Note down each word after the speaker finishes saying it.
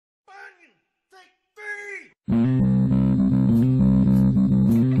Hello,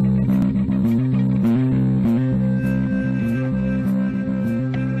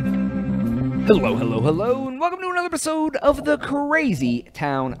 hello, hello, and welcome to another episode of the Crazy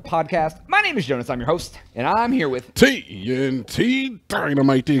Town Podcast. My name is Jonas, I'm your host, and I'm here with TNT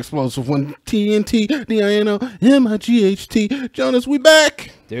Dynamite, the explosive one, TNT, DINOMIGHT. Jonas, we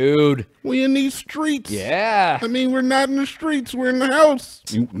back. Dude. We in these streets. Yeah. I mean, we're not in the streets, we're in the house.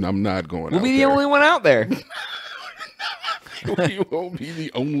 I'm not going out there. We'll be the only one out there. We won't be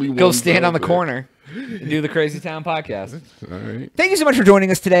the only one. Go stand on the corner and do the Crazy Town Podcast. All right. Thank you so much for joining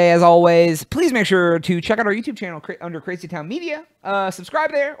us today, as always. Please make sure to check out our YouTube channel under Crazy Town Media.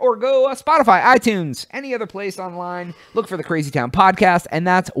 Subscribe there, or go Spotify, iTunes, any other place online. Look for the Crazy Town Podcast, and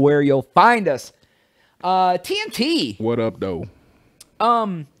that's where you'll find us. TNT. What up, though?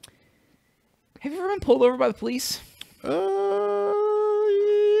 Have you ever been pulled over by the police?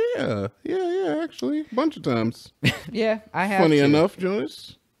 Yeah, actually, a bunch of times. Yeah, I have. Funny too. enough,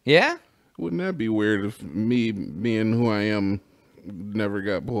 Jonas. Yeah? Wouldn't that be weird if me being who I am never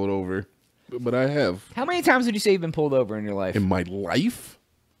got pulled over? But I have. How many times would you say you've been pulled over in your life? In my life?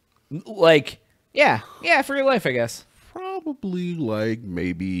 Like, yeah, for your life, I guess. Probably like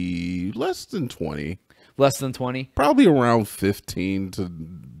maybe less than 20. Less than 20? Probably around 15 to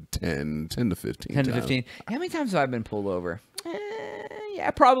 10 to 15. 10 to 15. How many times have I been pulled over?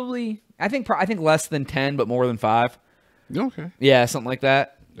 Yeah, probably. I think less than 10, but more than 5. Okay. Yeah, something like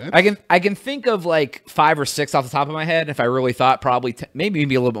that. I can think of like 5 or 6 off the top of my head. If I really thought, probably maybe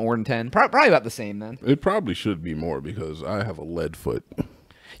a little bit more than 10. Probably about the same then. It probably should be more because I have a lead foot.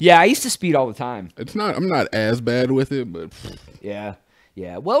 Yeah, I used to speed all the time. I'm not as bad with it, but yeah.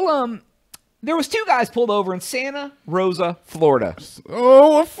 Well, there was 2 guys pulled over in Santa Rosa, Florida.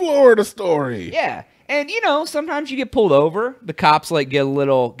 Oh, a Florida story. Yeah. And, you know, sometimes you get pulled over. The cops, like, get a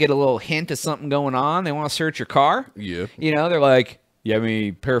little hint of something going on. They want to search your car. Yeah. You know, they're like, you have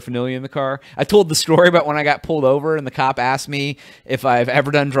any paraphernalia in the car? I told the story about when I got pulled over and the cop asked me if I've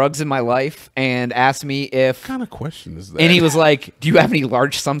ever done drugs in my life and asked me if... What kind of question is that? And he was like, do you have any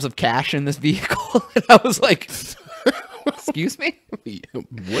large sums of cash in this vehicle? And I was like... Excuse me?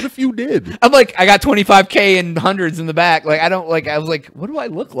 What if you did? I'm like, I got 25K and hundreds in the back. Like, I was like, what do I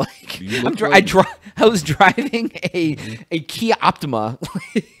look like? I was driving a Kia Optima.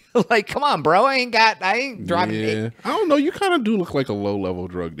 Like, come on, bro. I ain't driving. Yeah. I don't know. You kind of do look like a low-level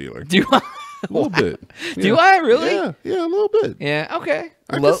drug dealer. Do I? A little bit. Yeah. Do I really? Yeah, a little bit. Yeah, okay.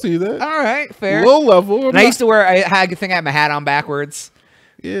 I can see that. All right, fair. Low level. And I used to I think I had my hat on backwards.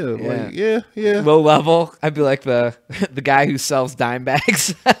 Yeah. Low level. I'd be like the guy who sells dime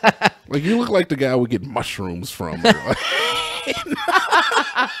bags. Like you look like the guy we get mushrooms from.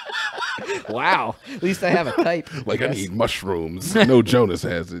 Wow. At least I have a type. Like I need mushrooms. No, Jonas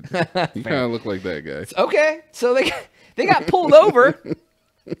has it. You kind of look like that guy. Okay. So they got pulled over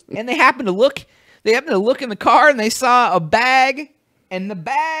and they happened to look in the car and they saw a bag, and the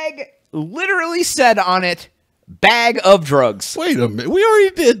bag literally said on it, "Bag of drugs." Wait a minute. We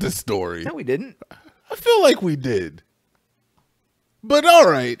already did the story. No, we didn't. I feel like we did. But all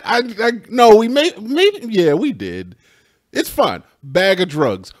right. No, we maybe yeah, we did. It's fine. Bag of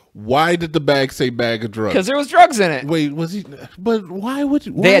drugs. Why did the bag say bag of drugs? Because there was drugs in it. Wait, was he? But why would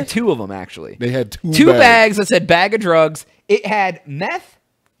you? Why? They had 2 of them, actually. They had two bags that said bag of drugs. It had meth,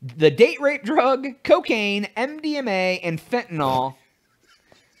 the date rape drug, cocaine, MDMA, and fentanyl.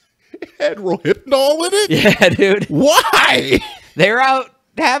 It had Rohypnol in it? Yeah, dude. Why? They were out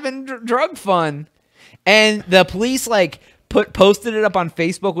having drug fun. And the police, like, posted it up on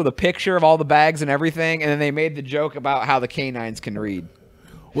Facebook with a picture of all the bags and everything, and then they made the joke about how the canines can read.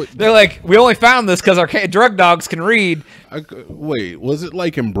 What? They're like, we only found this because our drug dogs can read. Wait, was it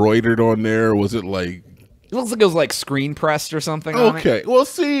like embroidered on there? Or was it like... It looks like it was like screen pressed or something. Okay, well,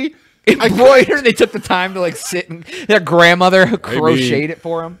 see... Embroidered. They took the time to like sit and their grandmother crocheted it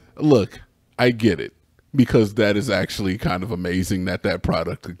for them. Look, I get it. Because that is actually kind of amazing that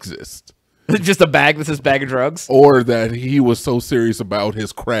product exists. Just a bag that says bag of drugs? Or that he was so serious about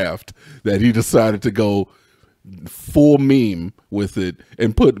his craft that he decided to go full meme with it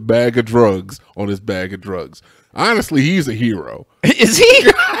and put bag of drugs on his bag of drugs. Honestly, he's a hero. Is he?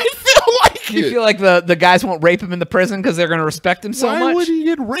 I feel like You feel like the guys won't rape him in the prison because they're going to respect him so much? Why would he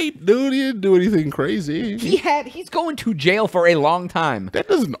get raped, dude? He didn't do anything crazy. He's going to jail for a long time. That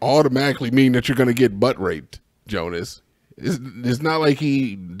doesn't automatically mean that you're going to get butt raped, Jonas. It's not like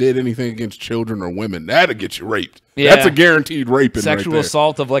he did anything against children or women. That'll get you raped. Yeah. That's a guaranteed raping. Sexual right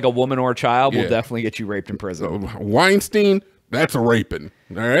assault of like a woman or a child will definitely get you raped in prison. Weinstein, that's a raping.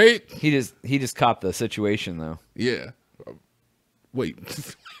 All right. He just caught the situation though. Yeah.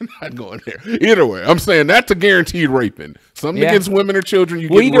 Wait. not going there. Either way, I'm saying that's a guaranteed raping. Something against women or children. You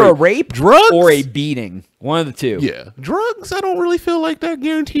well, get either raped. a rape, drugs, or a beating. One of the two. Yeah, drugs. I don't really feel like that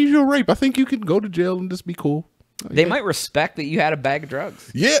guarantees you a rape. I think you can go to jail and just be cool. They might respect that you had a bag of drugs.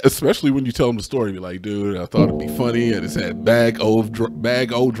 Yeah, especially when you tell them the story. Be like, dude, I thought it'd be funny. I just had bag o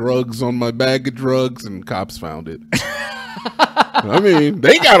drugs on my bag of drugs, and cops found it. I mean,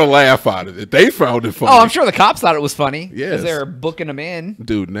 they got a laugh out of it. They found it funny. Oh, I'm sure the cops thought it was funny. Yes. Because they were booking them in.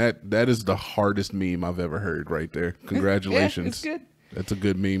 Dude, that is the hardest meme I've ever heard right there. Congratulations. Yeah, it's good. That's a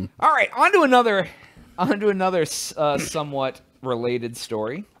good meme. All right, on to another somewhat related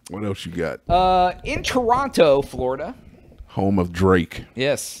story. What else you got? In Toronto, Florida. Home of Drake.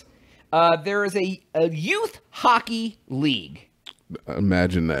 Yes. There is a youth hockey league.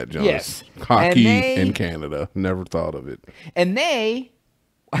 Imagine that, Jonas. Yes. Hockey in Canada. Never thought of it. And I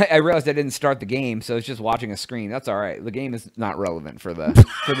realized I didn't start the game, so it's just watching a screen. That's all right. The game is not relevant for the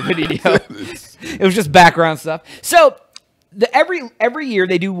video. It was just background stuff. So every year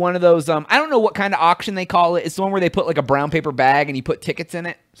they do one of those. I don't know what kind of auction they call it. It's the one where they put like a brown paper bag and you put tickets in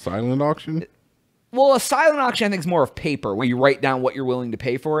it. Silent auction? Well, a silent auction I think is more of paper, where you write down what you're willing to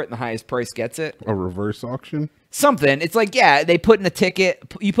pay for it, and the highest price gets it. A reverse auction? Something. It's like, yeah, they put in a ticket.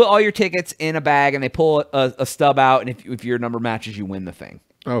 You put all your tickets in a bag, and they pull a stub out, and if your number matches, you win the thing.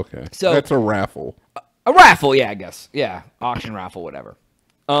 Okay. So that's a raffle. A raffle, yeah, I guess. Yeah, auction raffle, whatever.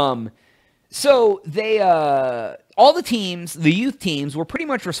 So they, all the teams, the youth teams, were pretty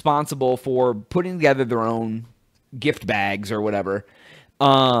much responsible for putting together their own gift bags or whatever.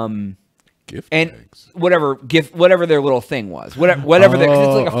 Gift and bags. whatever their little thing was, whatever it's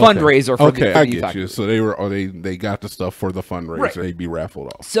like a fundraiser for the I youth get hockey. you. So they got the stuff for the fundraiser. Right. They'd be raffled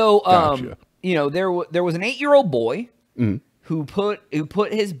off. So Gotcha. you know, there was an 8-year-old boy who put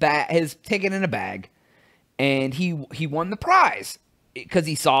his ticket in a bag, and he won the prize because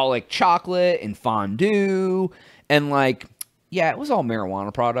he saw like chocolate and fondue and like, yeah, it was all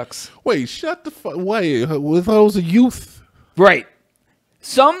marijuana products. Wait, shut the fuck. Wait, with those youth, right?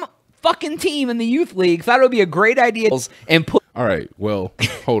 Some fucking team in the youth league thought it would be a great idea and put. All right, well,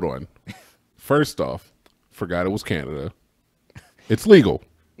 hold on. First off, forgot it was Canada. It's legal.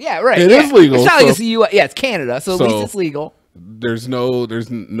 Yeah, right. It is legal. It's not like it's the U.S. Yeah, it's Canada, so at least it's legal. There's no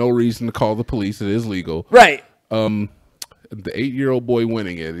reason to call the police. It is legal. Right. The 8-year-old boy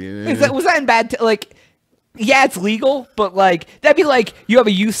winning it. Was that in bad? Like, yeah, it's legal, but like that'd be like you have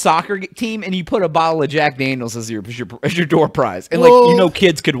a youth soccer team and you put a bottle of Jack Daniels as your door prize, and like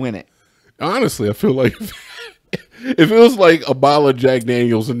kids could win it. Honestly, I feel like if it was like a bottle of Jack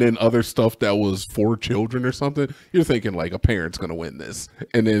Daniels and then other stuff that was for children or something, you're thinking like a parent's gonna win this,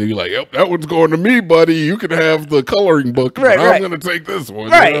 and then you're like, "Yep, that one's going to me, buddy. You can have the coloring book. Right, I'm gonna take this one."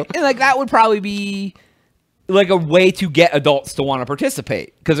 Right, you know? and like that would probably be like a way to get adults to want to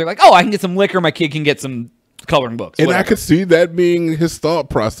participate because they're like, "Oh, I can get some liquor. My kid can get some coloring books." And whatever. I could see that being his thought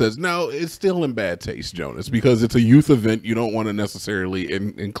process. Now, it's still in bad taste, Jonas, because it's a youth event. You don't want to necessarily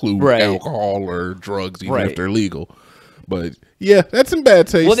include alcohol or drugs, even if they're legal. But yeah, that's in bad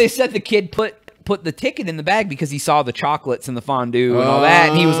taste. Well, they said the kid put the ticket in the bag because he saw the chocolates and the fondue and all that,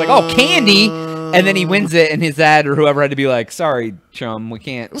 and he was like, "Oh, candy!" And then he wins it, and his dad or whoever had to be like, "Sorry, chum, we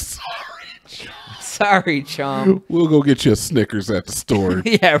can't." Sorry, chum. We'll go get you a Snickers at the store.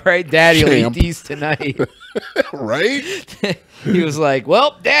 Yeah, right. Daddy will eat these tonight. Right? He was like,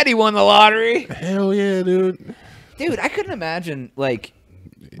 "Well, Daddy won the lottery." Hell yeah, dude. Dude, I couldn't imagine like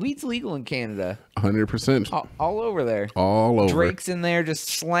weed's legal in Canada. 100%. All over there. All over. Drake's in there just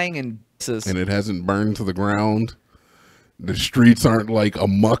slanging. And it hasn't burned to the ground. The streets aren't like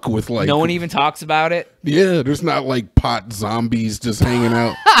amuck with like. No one even talks about it. Yeah, there's not like pot zombies just hanging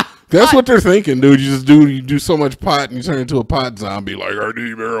out. That's what they're thinking, dude. You do so much pot and you turn into a pot zombie. Like, I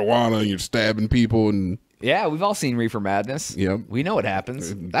need marijuana, and you're stabbing people. And yeah, we've all seen Reefer Madness. Yep. We know what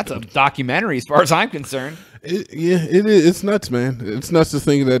happens. That's a documentary as far as I'm concerned. It is. It's nuts, man. It's nuts to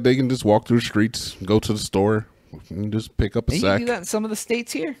think that they can just walk through the streets, go to the store, and just pick up a sack. You do that in some of the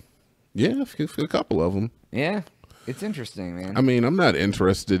states here. Yeah, a couple of them. Yeah, it's interesting, man. I mean, I'm not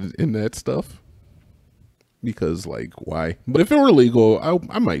interested in that stuff. Because, like, why? But if it were legal,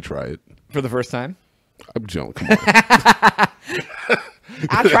 I might try it. For the first time? I'm joking. Come on.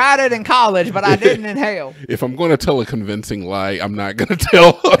 I tried it in college, but I didn't inhale. If I'm going to tell a convincing lie, I'm not going to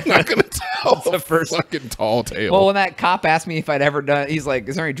tell. I'm not going to tell the first fucking tall tale. Well, when that cop asked me if I'd ever done, he's like,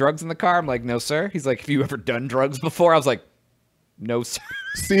 "Is there any drugs in the car?" I'm like, "No, sir." He's like, "Have you ever done drugs before?" I was like, "No, sir."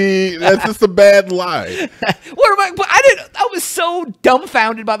 See, that's just a bad lie. What am I? But I was so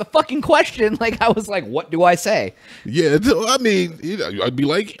dumbfounded by the fucking question. Like, I was like, "What do I say?" Yeah, I mean, I'd be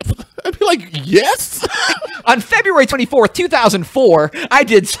like, I'd be like, yes. On February 24th, 2004, I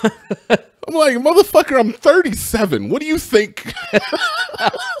did. I'm like, motherfucker, I'm 37. What do you think?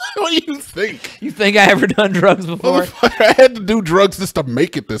 What do you think? You think I ever done drugs before? I had to do drugs just to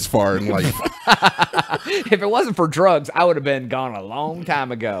make it this far in life. If it wasn't for drugs, I would have been gone a long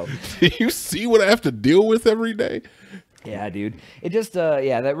time ago. Do you see what I have to deal with every day? Yeah, dude. It just,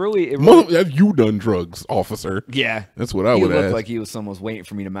 yeah, that really. Have you done drugs, officer? Yeah, that's what I would ask. He looked like he was someone was waiting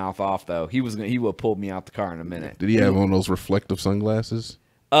for me to mouth off, though. He would have pulled me out the car in a minute. Did he have on those reflective sunglasses?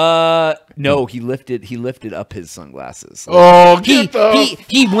 No, he lifted up his sunglasses. Oh,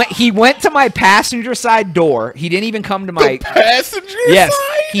 he went to my passenger side door. He didn't even come to my passenger yes,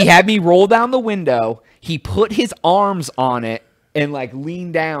 side. He had me roll down the window. He put his arms on it and like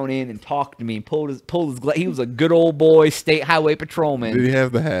leaned down in and talked to me. Pulled his he was a good old boy, state highway patrolman. Did he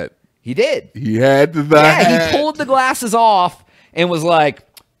have the hat? He did. He had the hat. Yeah, he pulled the glasses off and was like,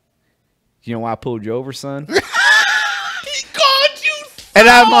 "You know why I pulled you over, son?" He called you son. And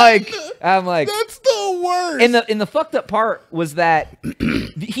I'm like, that's the worst. And the fucked up part was that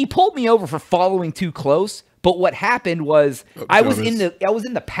he pulled me over for following too close. But what happened was I was in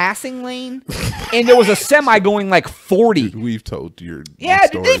the passing lane, and there was a semi going like 40. Dude, we've told your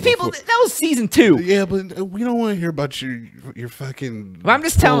these people. That was season 2. Yeah, but we don't want to hear about your fucking. I'm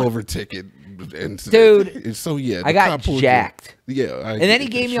just telling over ticket. Dude, so yeah, I got jacked. And then he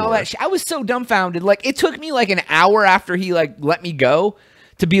gave me all that shit. I was so dumbfounded. Like it took me like an hour after he like let me go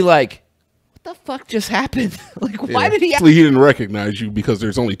to be like, what the fuck just happened? Like, why did he? He didn't recognize you because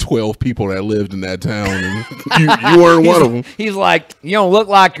there's only 12 people that lived in that town, and you weren't one of them. He's like, you don't look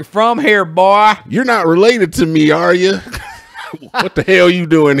like you're from here, boy. You're not related to me, are you? What the hell you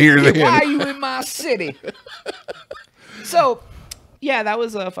doing here? Then? Why are you in my city? So, yeah, that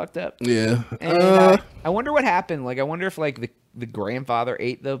was fucked up. Yeah, and I wonder what happened. Like, I wonder if like the grandfather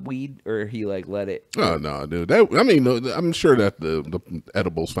ate the weed or he like let it. Oh no, dude. I'm sure that the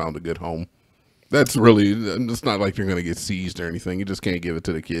edibles found a good home. That's really, it's not like you're going to get seized or anything. You just can't give it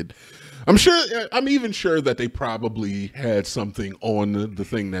to the kid. I'm even sure that they probably had something on the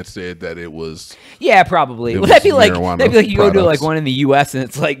thing that said that it was. Yeah, probably. Well, that'd be like you go to like one in the U.S. and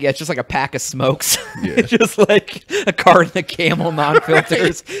it's like, yeah, it's just like a pack of smokes. Yeah. It's just like a carton of Camel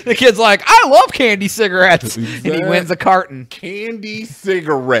non-filters. Right. The kid's like, I love candy cigarettes. And he wins a carton. Candy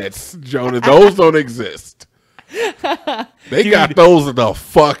cigarettes, Jonah. Those don't exist. They got those the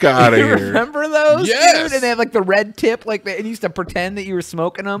fuck out of here. Remember those? Yes. Dude? And they had like the red tip, like they used to pretend that you were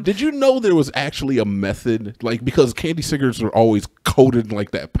smoking them. Did you know there was actually a method, like because candy cigarettes were always coated in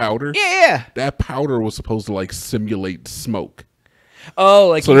like that powder? Yeah. That powder was supposed to like simulate smoke. Oh,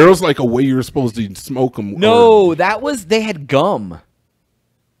 like so there was like a way you were supposed to smoke them. No, they had gum.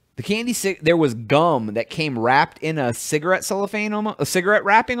 The candy there was gum that came wrapped in a cigarette cellophane, a cigarette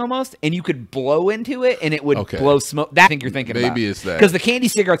wrapping almost, and you could blow into it and it would blow smoke. That I think you're thinking about. Maybe it's that. Because the candy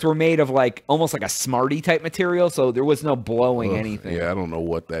cigarettes were made of like almost like a Smartie type material, so there was no blowing anything. Yeah, I don't know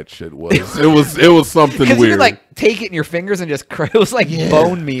what that shit was. it was something weird. You could like take it in your fingers and just it was like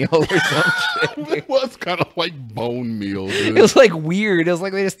bone meal or some shit. It was kind of like bone meal, dude. It was like weird. It was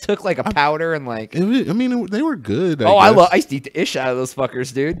like they just took like a powder and like. They were good. I used to eat the ish out of those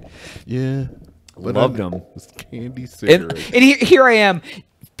fuckers, dude. Yeah, but loved them. Candy cigarettes. And here I am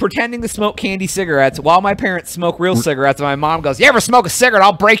pretending to smoke candy cigarettes while my parents smoke real cigarettes. And my mom goes, "You ever smoke a cigarette?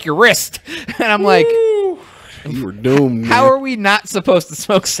 I'll break your wrist." And I'm like, "You were doomed." How are we not supposed to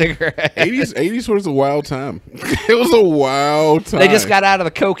smoke cigarettes? 80s was a wild time. It was a wild time. They just got out of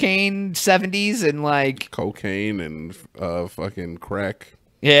the cocaine 70s and like cocaine and fucking crack.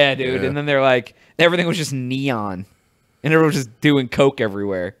 Yeah, dude. Yeah. And then they're like, everything was just neon, and everyone was just doing coke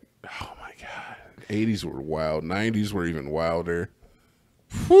everywhere. Oh my god, 80s were wild. 90s were even wilder.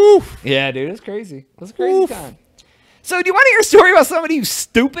 Whew. Yeah, dude, it's crazy. It was a crazy time. So, do you want to hear a story about somebody who's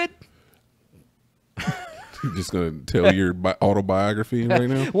stupid? You're just gonna tell your autobiography right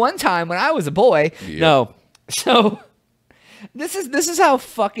now? One time when I was a boy. Yep. No. So this is how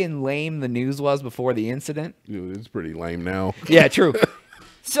fucking lame the news was before the incident. Dude, it's pretty lame now. Yeah, true.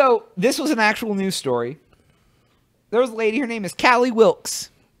 So this was an actual news story. There was a lady. Her name is Callie Wilkes.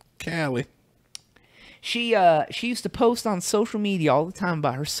 Callie. She used to post on social media all the time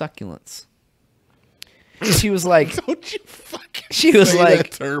about her succulents. She was like, "Don't you fucking she was say like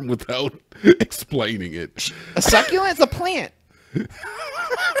that term without explaining it." A succulent is a plant.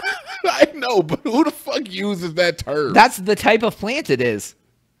 I know, but who the fuck uses that term? That's the type of plant it is.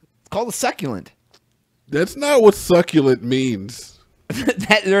 It's called a succulent. That's not what succulent means.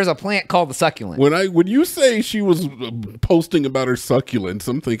 There's a plant called the succulent. When you say she was posting about her succulents,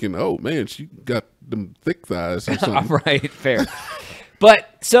 I'm thinking, oh man, she got them thick thighs or something. Right, fair.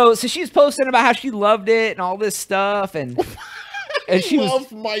 But so she was posting about how she loved it and all this stuff, and she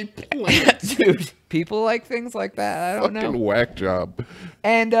love my plants. Dude, people like things like that. I don't know. Fucking whack job.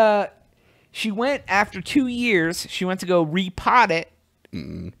 And she went after 2 years. She went to go repot it.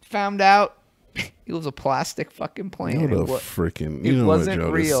 Found out it was a plastic fucking plant. What a freaking... It wasn't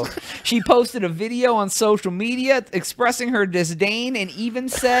real. She posted a video on social media expressing her disdain and even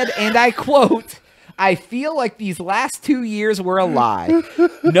said, and I quote, "I feel like these last 2 years were a lie.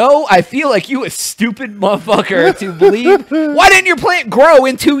 No, I feel like you a stupid motherfucker to believe. Why didn't your plant grow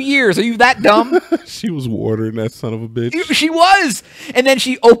in 2 years? Are you that dumb?" She was watering that son of a bitch. She was. And then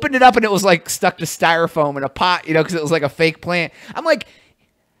she opened it up and it was like stuck to styrofoam in a pot, you know, because it was like a fake plant. I'm like,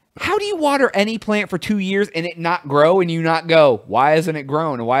 how do you water any plant for 2 years and it not grow and you not go, why hasn't it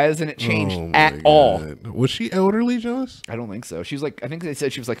grown? Why hasn't it changed at all? Was she elderly, Jonas? I don't think so. She was like, I think they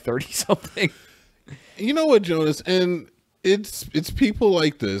said she was like 30 something. You know what, Jonas? And it's people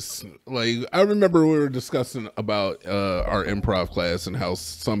like this. Like, I remember we were discussing about our improv class and how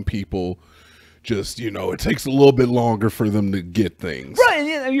some people just, you know, it takes a little bit longer for them to get things. Right.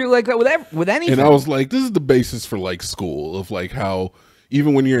 And you're like that with anything. And I was like, this is the basis for like school, of like how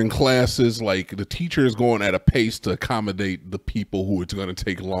even when you're in classes, like the teacher is going at a pace to accommodate the people who it's going to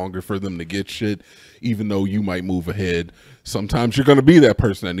take longer for them to get shit, even though you might move ahead. Sometimes you're going to be that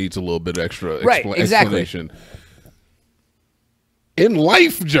person that needs a little bit extra explanation. In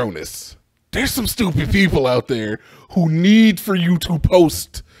life, Jonas, there's some stupid people out there who need for you to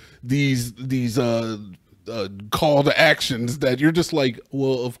post these call to actions that you're just like,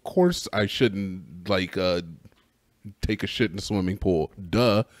 well, of course I shouldn't like take a shit in the swimming pool.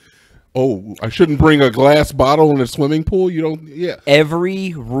 Duh. Oh, I shouldn't bring a glass bottle in a swimming pool? You don't, yeah.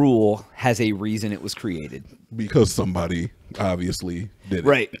 Every rule has a reason it was created. Because somebody obviously did it.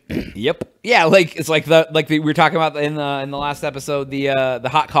 Right. Yep. Yeah, like it's like we were talking about in the last episode, the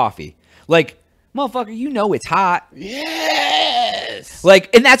hot coffee. Like, motherfucker, you know it's hot. Yes.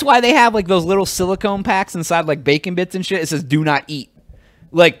 Like, and that's why they have like those little silicone packs inside like bacon bits and shit. It says do not eat.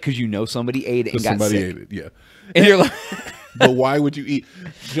 Like, because you know somebody ate it and got sick. Ate it, yeah. And you're like, but why would you eat?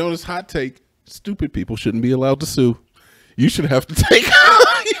 Jonas, hot take, stupid people shouldn't be allowed to sue. You should have to take,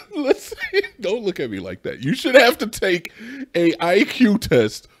 don't look at me like that. You should have to take a IQ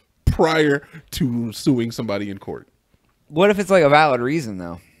test prior to suing somebody in court. What if it's like a valid reason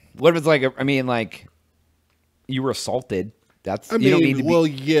though? What if it's like, I mean, like you were assaulted. That's, you don't need to well,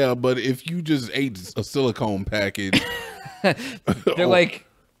 yeah, but if you just ate a silicone package, they're like,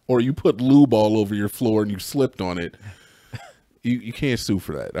 or you put lube all over your floor and you slipped on it, you can't sue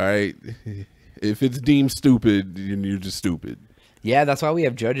for that, all right? If it's deemed stupid, then you're just stupid. Yeah, that's why we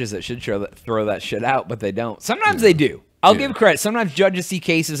have judges that should throw that shit out, but they don't. Sometimes they do. I'll give credit. Sometimes judges see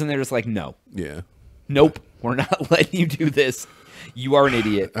cases and they're just like, no. Yeah. Nope. We're not letting you do this. You are an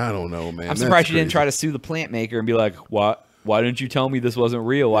idiot. I don't know, man. I'm surprised you didn't try to sue the plant maker and be like, what? Why didn't you tell me this wasn't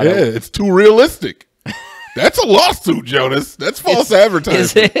real? It's too realistic. That's a lawsuit, Jonas. That's false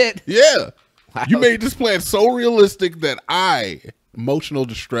advertising. Is it? Yeah. Wow. You made this plan so realistic that emotional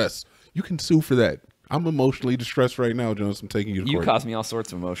distress. You can sue for that. I'm emotionally distressed right now, Jonas. I'm taking you to court. You caused me all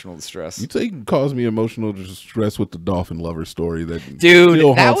sorts of emotional distress. You caused me emotional distress with the dolphin lover story.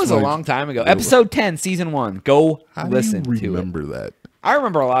 Dude, that was a long time ago. Episode 10, season 1. Go listen to it. How do you remember that? I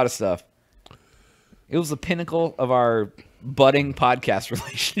remember a lot of stuff. It was the pinnacle of our budding podcast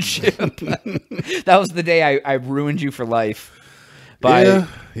relationship. That was the day I ruined you for life. Yeah.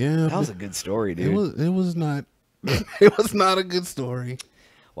 That was a good story, dude. It was not. It was not a good story.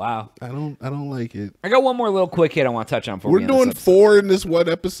 Wow. I don't like it. I got one more little quick hit I want to touch on for We're doing 4 in this one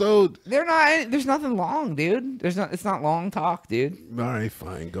episode. There's nothing long, dude. It's not long talk, dude. All right,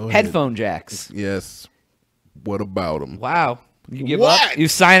 fine. Go ahead. Headphone jacks. Yes. What about them? Wow. You give up? You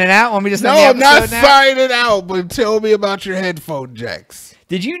signing out? Want me to send I'm not signing out, but tell me about your headphone jacks.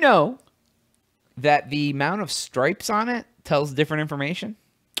 Did you know that the amount of stripes on it tells different information?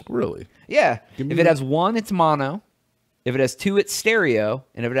 Really? Yeah. If it has 1, it's mono. If it has 2, it's stereo.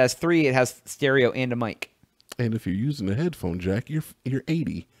 And if it has 3, it has stereo and a mic. And if you're using a headphone jack, you're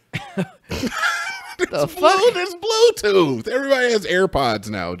 80. The fuck? There's Bluetooth. Everybody has AirPods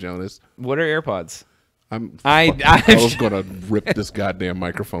now, Jonas. What are AirPods? I was gonna rip this goddamn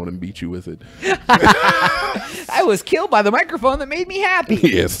microphone and beat you with it. I was killed by the microphone that made me happy.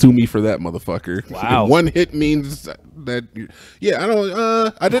 Yeah, sue me for that, motherfucker. Wow. 1 hit means that. Yeah, I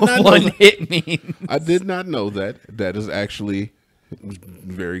don't. I did not. One hit means. I did not know that. That is actually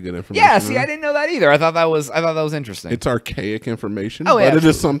very good information. Yeah, see, I didn't know that either. I thought that was interesting. It's archaic information, but it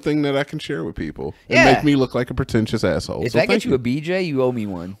is something that I can share with people and make me look like a pretentious asshole. If that gets you a BJ, you owe me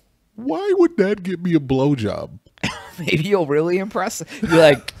one. Why would that get me a blowjob? Maybe you'll really impress. Be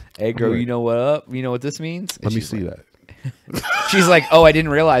like, hey, girl, you know what up? You know what this means? And Let me see that. She's like, oh, I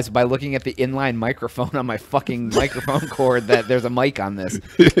didn't realize by looking at the inline microphone on my fucking microphone cord that there's a mic on this.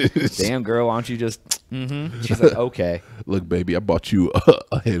 Damn, girl, why don't you just... She's like, okay. Look, baby, I bought you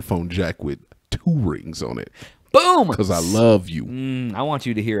a headphone jack with 2 rings on it. Boom! Because I love you. I want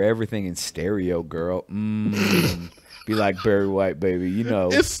you to hear everything in stereo, girl. Be like Barry White, baby. You know.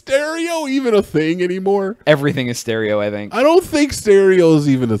 Is stereo even a thing anymore? Everything is stereo, I think. I don't think stereo is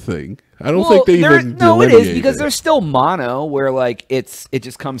even a thing. I don't think they even No, it is, because there's still mono where like it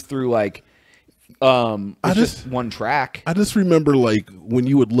just comes through like it's just one track. I just remember like when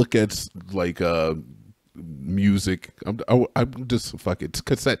you would look at like music, I'm just fucking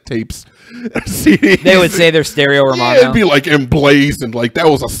cassette tapes, CDs. They would say they're stereo or mono. It'd be like emblazoned, like that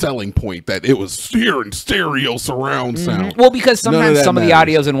was a selling point that it was hearing stereo surround sound. Well, because sometimes some of the matters.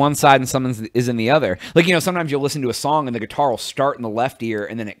 audio's in one side and some is in the other. Like, you know, sometimes you'll listen to a song and the guitar will start in the left ear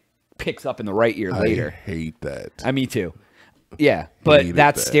and then it picks up in the right ear later. I hate that. Me too. Yeah, but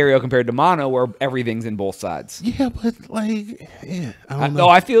that's stereo compared to mono where everything's in both sides. Yeah, but like, yeah, I don't know. No,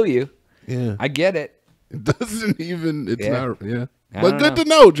 I feel you. Yeah, I get it. it doesn't even. It's not. Yeah, I but good to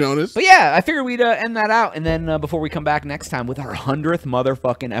know, Jonas. But yeah, I figured we'd end that out, and then before we come back next time with our 100th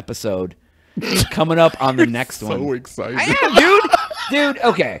motherfucking episode coming up on the next one. So excited! I am, dude.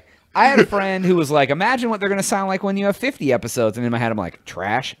 Okay, I had a friend who was like, "Imagine what they're gonna sound like when you have 50 episodes." And in my head, I'm like,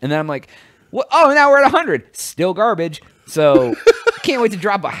 "Trash," and then I'm like, "What? Oh, now we're at 100. Still garbage." So can't wait to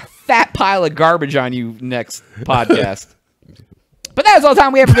drop a fat pile of garbage on you next podcast. But that is all the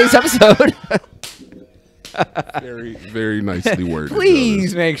time we have for today's episode. Very, very nicely worded.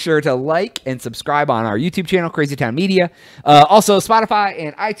 Please make sure to like and subscribe on our YouTube channel, Crazy Town Media. Also, Spotify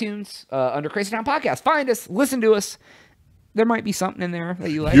and iTunes under Crazy Town Podcast. Find us, listen to us. There might be something in there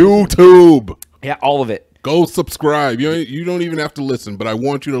that you like. YouTube. Yeah, all of it. Go subscribe. You don't even have to listen, but I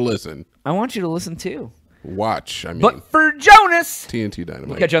want you to listen. I want you to listen too. Watch. I mean, but for Jonas, TNT Dynamite.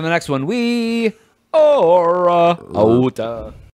 We'll catch you on the next one. We are out.